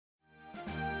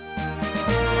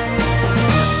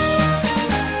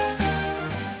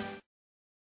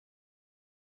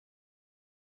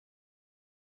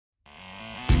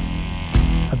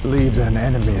believe that an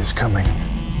enemy is coming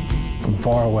from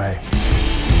far away.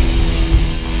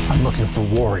 I'm looking for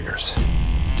warriors.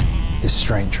 This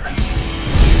stranger.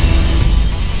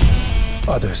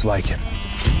 Others like him.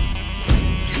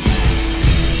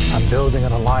 I'm building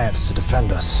an alliance to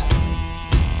defend us.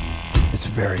 It's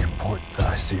very important that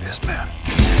I see this man.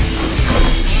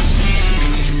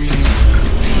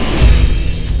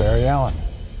 Barry Allen.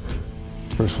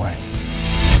 Bruce Wayne.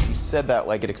 You said that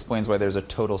like it explains why there's a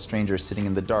total stranger sitting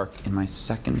in the dark in my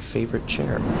second favorite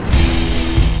chair.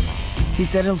 He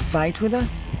said he'll fight with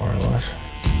us? More or less.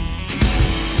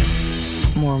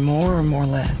 More or more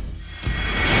less?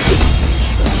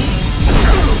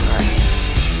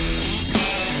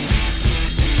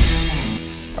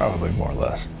 Probably more or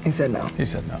less. He said no. He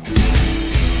said no.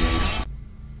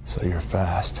 So you're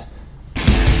fast.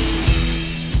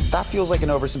 That feels like an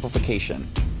oversimplification.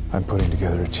 I'm putting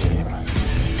together a team.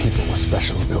 People with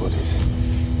special abilities.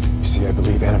 You see, I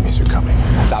believe enemies are coming.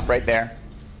 Stop right there.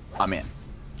 I'm in.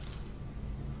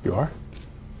 You are?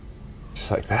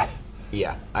 Just like that?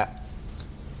 Yeah,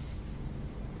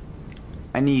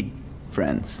 I need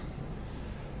friends.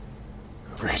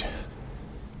 Agreed.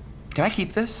 Can I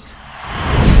keep this?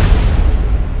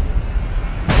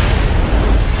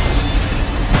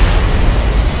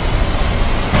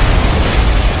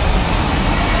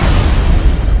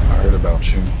 I heard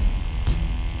about you.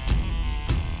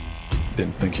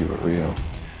 Didn't think you were real.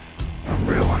 I'm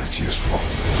real and it's useful.